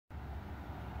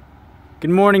Good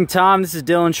morning, Tom. This is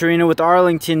Dylan Sharina with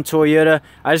Arlington Toyota.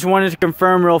 I just wanted to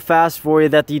confirm real fast for you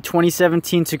that the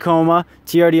 2017 Tacoma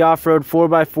TRD Off-Road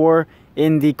 4x4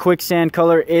 in the quicksand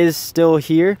color is still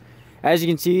here. As you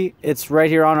can see, it's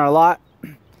right here on our lot.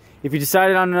 If you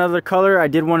decided on another color, I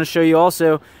did want to show you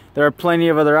also there are plenty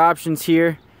of other options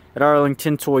here at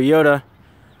Arlington Toyota.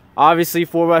 Obviously,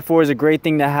 4x4 is a great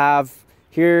thing to have.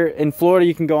 Here in Florida,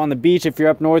 you can go on the beach. If you're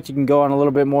up north, you can go on a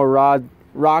little bit more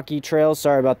rocky trails.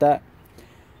 Sorry about that.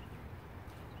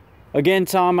 Again,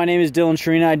 Tom, my name is Dylan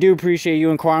Sharina. I do appreciate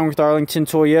you inquiring with Arlington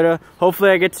Toyota. Hopefully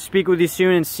I get to speak with you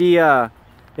soon and see if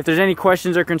there's any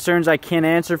questions or concerns I can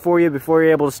answer for you before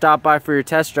you're able to stop by for your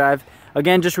test drive.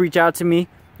 Again, just reach out to me.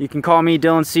 You can call me,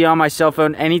 Dylan C, on my cell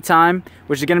phone anytime,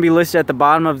 which is going to be listed at the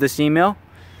bottom of this email.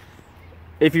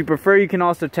 If you prefer, you can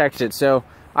also text it. So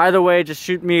either way, just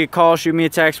shoot me a call, shoot me a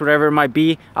text, whatever it might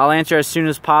be. I'll answer as soon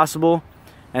as possible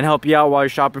and help you out while you're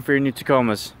shopping for your new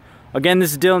Tacomas. Again,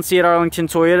 this is Dylan C at Arlington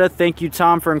Toyota. Thank you,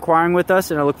 Tom, for inquiring with us,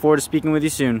 and I look forward to speaking with you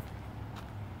soon.